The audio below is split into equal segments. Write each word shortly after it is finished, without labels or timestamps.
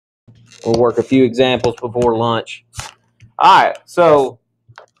We'll work a few examples before lunch. All right, so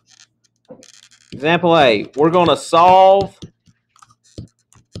example A, we're going to solve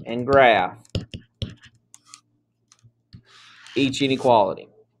and graph each inequality.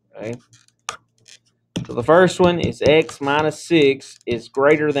 Okay. So the first one is x minus 6 is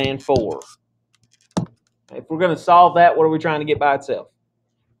greater than 4. If we're going to solve that, what are we trying to get by itself?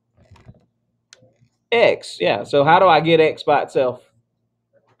 X, yeah. So how do I get x by itself?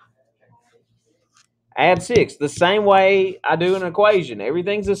 Add 6. The same way I do an equation.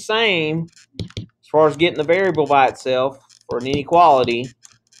 Everything's the same as far as getting the variable by itself for an inequality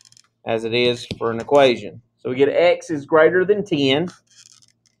as it is for an equation. So we get x is greater than 10.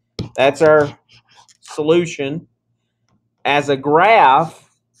 That's our solution as a graph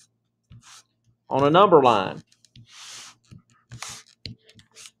on a number line.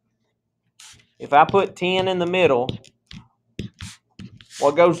 If I put 10 in the middle,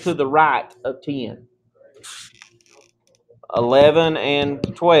 what goes to the right of 10? 11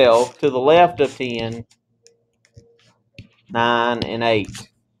 and 12. To the left of 10, 9 and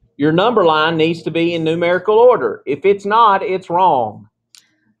 8. Your number line needs to be in numerical order. If it's not, it's wrong.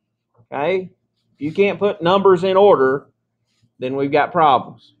 Okay? If you can't put numbers in order, then we've got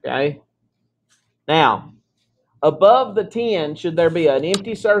problems. Okay? Now, above the 10, should there be an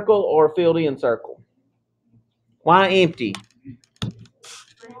empty circle or a filled-in circle? Why empty?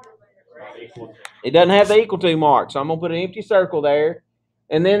 It doesn't have the equal to mark, so I'm going to put an empty circle there.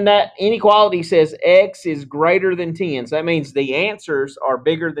 And then that inequality says x is greater than 10. So that means the answers are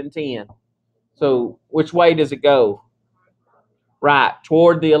bigger than 10. So which way does it go? Right,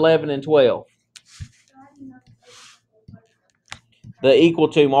 toward the 11 and 12. The equal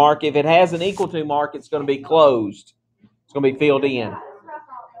to mark. If it has an equal to mark, it's going to be closed. It's going to be filled in.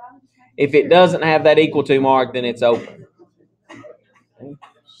 If it doesn't have that equal to mark, then it's open. Okay.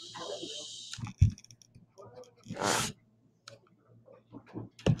 All right.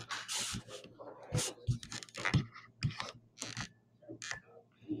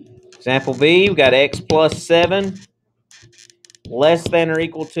 Example B, we've got x plus 7 less than or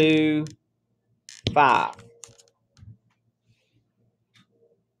equal to 5.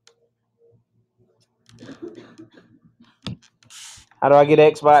 How do I get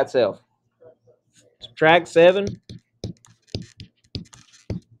x by itself? Subtract 7.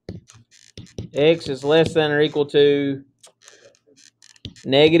 X is less than or equal to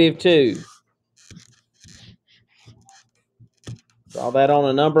negative 2. Draw that on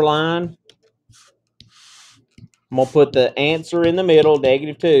a number line. I'm going to put the answer in the middle,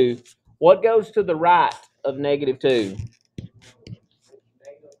 negative 2. What goes to the right of negative 2?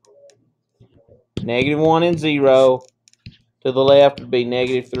 Negative 1 and 0. To the left would be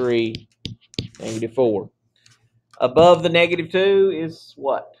negative 3, negative 4. Above the negative 2 is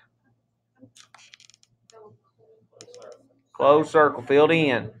what? Closed circle, filled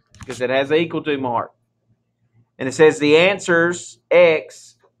in, because it has an equal to mark. And it says the answers,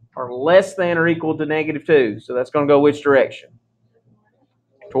 x, are less than or equal to negative 2. So that's going to go which direction?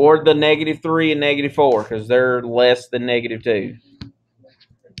 Toward the negative 3 and negative 4, because they're less than negative 2.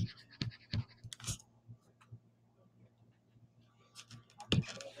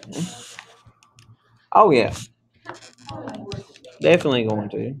 Oh, yeah. Definitely going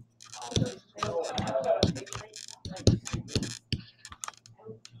to.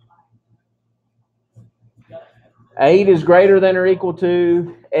 Eight is greater than or equal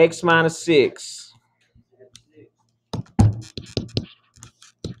to x minus 6.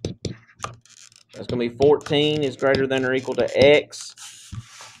 That's going to be 14 is greater than or equal to x.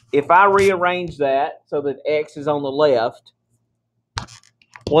 If I rearrange that so that x is on the left,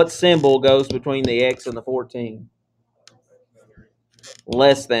 what symbol goes between the x and the 14?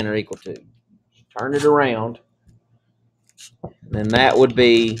 Less than or equal to. Turn it around. And that would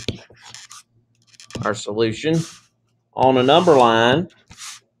be our solution. On a number line,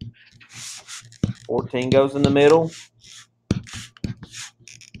 14 goes in the middle.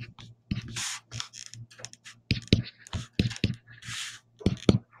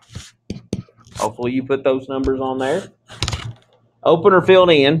 Hopefully you put those numbers on there. Open or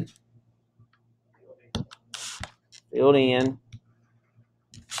filled in? Filled in.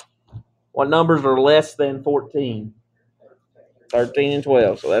 What numbers are less than 14? 13 and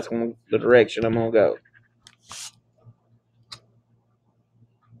 12. So that's the direction I'm going to go.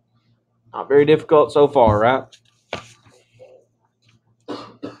 Not very difficult so far, right?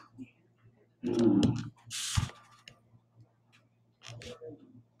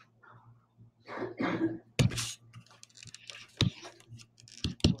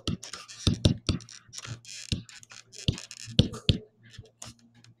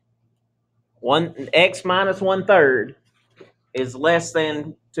 X minus 1/3 is less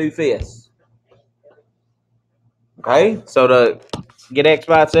than 2/5. Okay, so to get X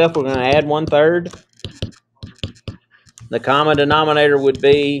by itself, we're going to add 1/3. The common denominator would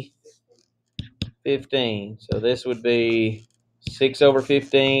be 15. So this would be 6 over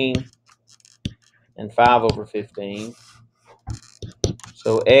 15 and 5 over 15.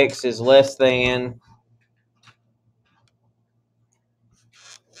 So X is less than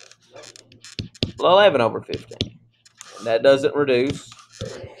 11 over 15. And that doesn't reduce.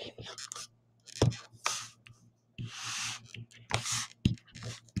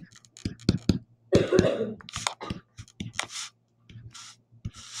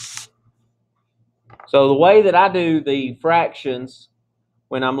 So the way that I do the fractions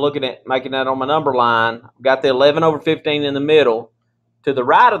when I'm looking at making that on my number line, I've got the 11 over 15 in the middle. To the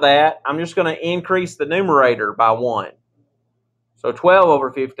right of that, I'm just going to increase the numerator by 1. So 12 over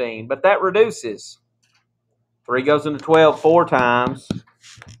 15, but that reduces. 3 goes into 12 4 times,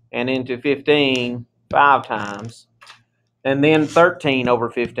 and into 15 5 times. And then 13 over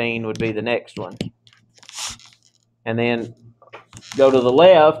 15 would be the next one. And then go to the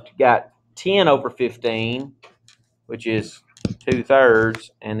left, got 10 over 15, which is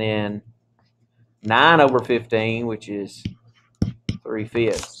 2/3, and then 9 over 15, which is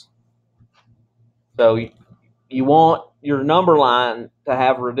 3/5. So you want your number line to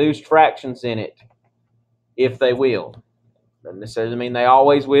have reduced fractions in it, if they will. Doesn't necessarily mean they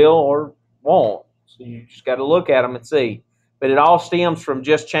always will or won't. So you just got to look at them and see. But it all stems from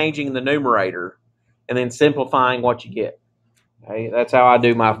just changing the numerator and then simplifying what you get. Okay, that's how I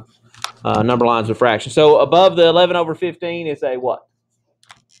do my number lines with fractions. So above the 11 over 15 is a what?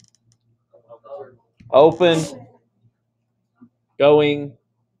 Open, going.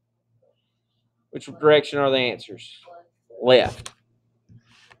 Which direction are the answers? Left.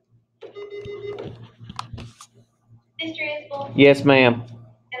 Yes, ma'am.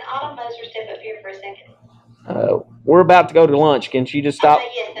 Can Autumn Moser step up here for a second? We're about to go to lunch. Can she just stop?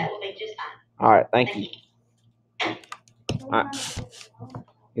 Yes, that will be just fine. All right, thank you. All right.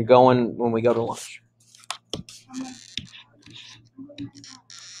 You're going when we go to lunch.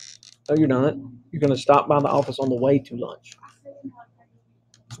 No, you're not. You're going to stop by the office on the way to lunch.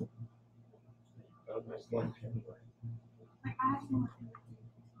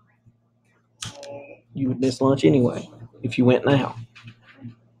 You would miss lunch anyway if you went now.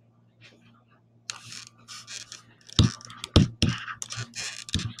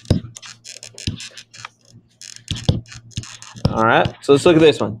 All right, so let's look at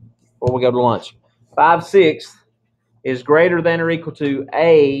this one before we go to lunch. 5/6 is greater than or equal to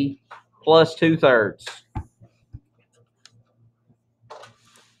A plus 2/3.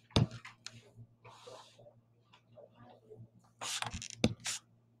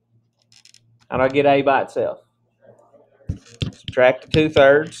 How do I get A by itself? Subtract the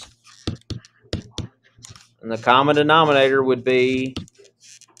 2/3. And the common denominator would be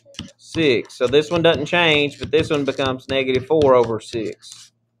 6. So this one doesn't change, but this one becomes negative 4 over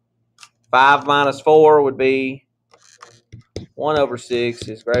 6. 5 minus 4 would be 1 over 6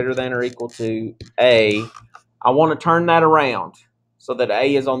 is greater than or equal to A. I want to turn that around so that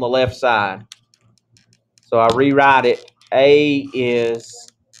A is on the left side. So I rewrite it. A is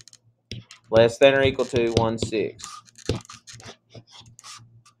less than or equal to 1/6.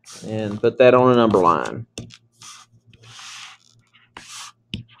 And put that on a number line.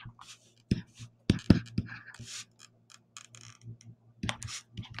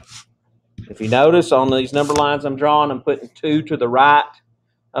 If you notice on these number lines I'm drawing, I'm putting 2 to the right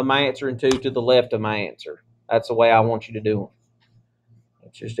of my answer and 2 to the left of my answer. That's the way I want you to do them.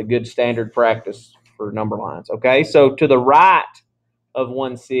 It's just a good standard practice for number lines. Okay, so to the right of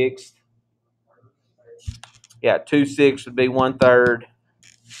 1/6, yeah, 2/6 would be 1/3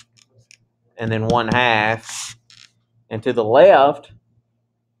 and then 1/2. And to the left,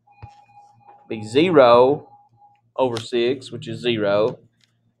 be 0 over 6, which is 0,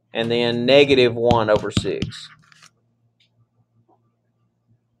 and then negative 1 over 6.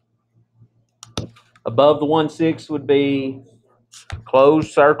 Above the 1/6 would be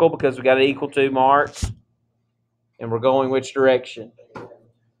closed circle because we got an equal to mark. And we're going which direction?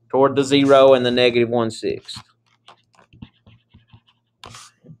 Toward the 0 and the negative 1/6.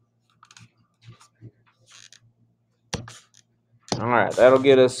 All right, that'll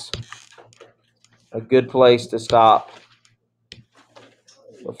get us a good place to stop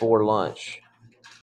before lunch.